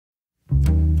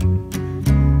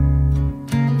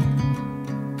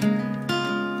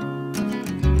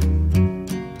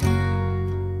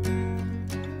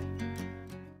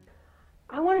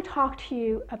talk to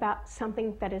you about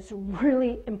something that is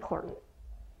really important.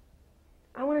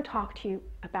 I want to talk to you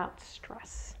about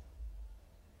stress.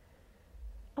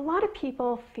 A lot of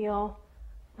people feel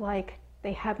like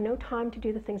they have no time to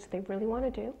do the things that they really want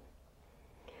to do.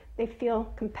 They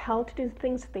feel compelled to do the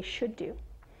things that they should do.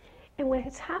 And what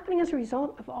is happening as a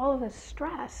result of all of this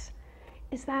stress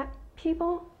is that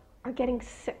people are getting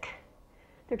sick.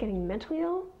 They're getting mentally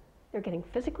ill, they're getting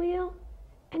physically ill,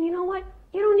 and you know what?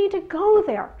 You don't need to go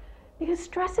there, because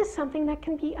stress is something that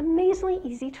can be amazingly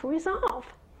easy to resolve.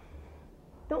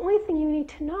 The only thing you need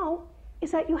to know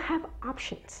is that you have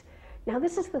options. Now,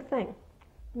 this is the thing.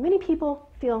 Many people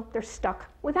feel they're stuck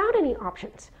without any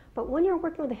options. But when you're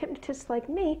working with a hypnotist like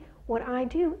me, what I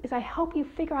do is I help you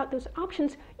figure out those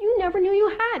options you never knew you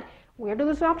had. Where do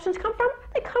those options come from?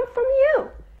 They come from you.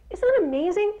 Isn't that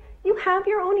amazing? You have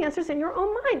your own answers in your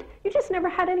own mind. You just never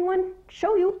had anyone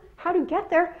show you how to get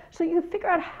there, so you figure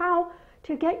out how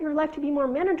to get your life to be more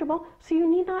manageable, so you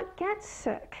need not get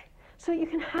sick, so you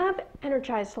can have an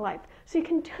energized life, so you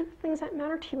can do things that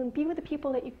matter to you and be with the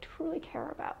people that you truly care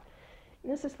about.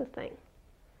 And this is the thing.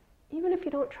 Even if you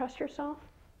don't trust yourself,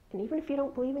 and even if you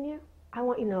don't believe in you, I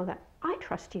want you to know that I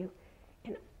trust you,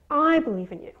 and I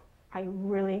believe in you. I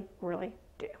really, really